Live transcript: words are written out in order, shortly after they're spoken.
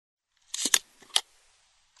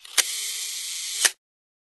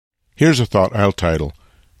Here's a thought I'll title,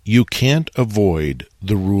 You Can't Avoid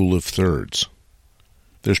the Rule of Thirds.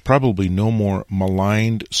 There's probably no more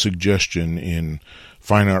maligned suggestion in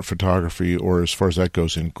fine art photography, or as far as that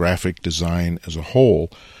goes in graphic design as a whole,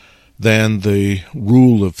 than the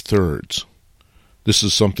rule of thirds. This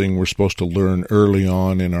is something we're supposed to learn early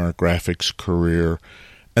on in our graphics career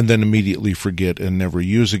and then immediately forget and never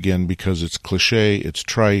use again because it's cliche, it's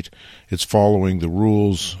trite, it's following the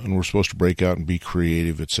rules, and we're supposed to break out and be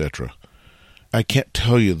creative, etc. I can't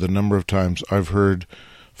tell you the number of times I've heard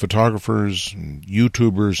photographers and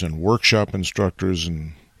YouTubers and workshop instructors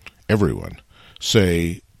and everyone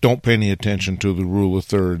say, don't pay any attention to the rule of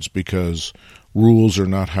thirds because rules are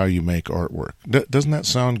not how you make artwork. Doesn't that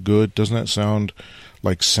sound good? Doesn't that sound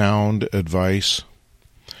like sound advice?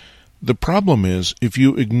 The problem is, if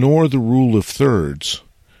you ignore the rule of thirds,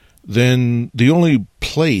 then the only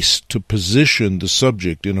place to position the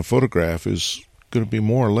subject in a photograph is going to be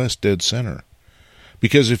more or less dead center.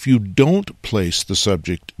 Because if you don't place the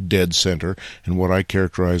subject dead center, in what I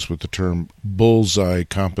characterize with the term bullseye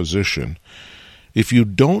composition, if you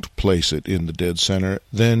don't place it in the dead center,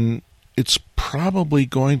 then it's probably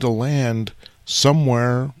going to land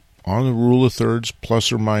somewhere on the rule of thirds,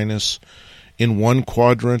 plus or minus, in one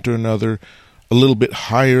quadrant or another, a little bit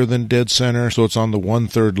higher than dead center, so it's on the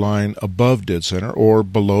 1/3 line above dead center, or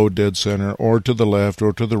below dead center, or to the left,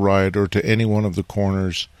 or to the right, or to any one of the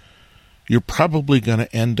corners. You're probably going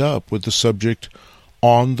to end up with the subject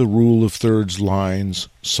on the rule of thirds lines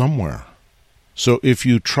somewhere. So if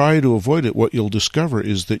you try to avoid it, what you'll discover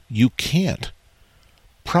is that you can't.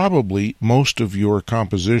 Probably most of your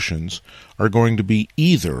compositions are going to be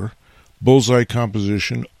either bullseye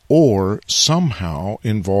composition or somehow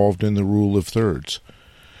involved in the rule of thirds.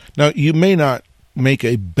 Now, you may not make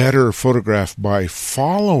a better photograph by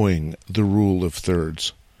following the rule of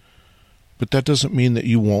thirds, but that doesn't mean that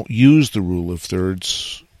you won't use the rule of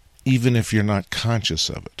thirds, even if you're not conscious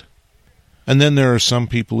of it. And then there are some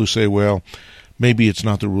people who say, well, maybe it's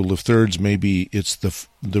not the rule of thirds, maybe it's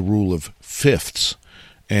the rule of fifths.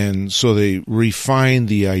 And so they refine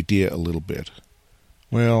the idea a little bit.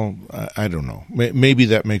 Well, I don't know. Maybe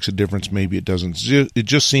that makes a difference, maybe it doesn't. It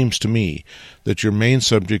just seems to me that your main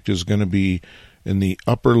subject is going to be in the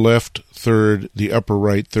upper left third, the upper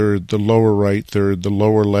right third, the lower right third, the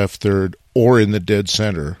lower left third, or in the dead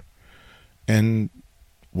center. And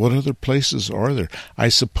what other places are there? I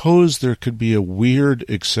suppose there could be a weird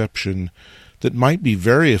exception that might be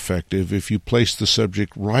very effective if you place the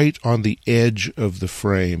subject right on the edge of the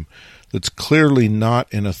frame that's clearly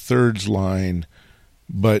not in a thirds line,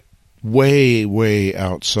 but way, way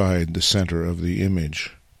outside the center of the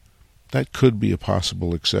image. That could be a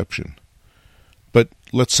possible exception. But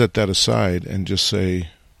let's set that aside and just say,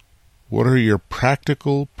 what are your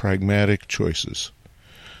practical, pragmatic choices?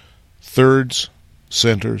 Thirds,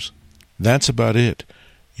 centers, that's about it.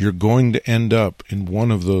 You're going to end up in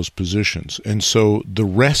one of those positions. And so the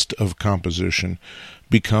rest of composition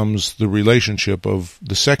becomes the relationship of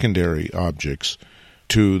the secondary objects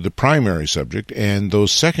to the primary subject, and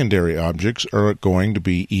those secondary objects are going to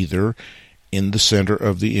be either in the center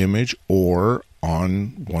of the image or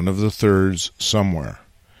on one of the thirds somewhere.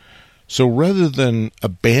 So rather than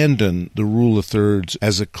abandon the rule of thirds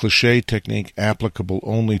as a cliché technique applicable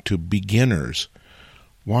only to beginners,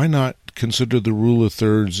 why not consider the rule of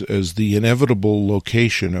thirds as the inevitable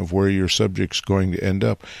location of where your subject's going to end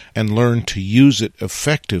up and learn to use it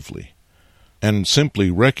effectively? And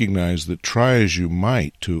simply recognize that try as you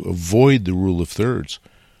might to avoid the rule of thirds,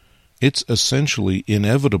 it's essentially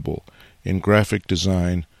inevitable in graphic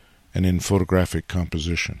design and in photographic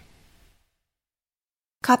composition.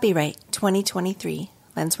 Copyright 2023,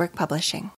 Lenswork Publishing.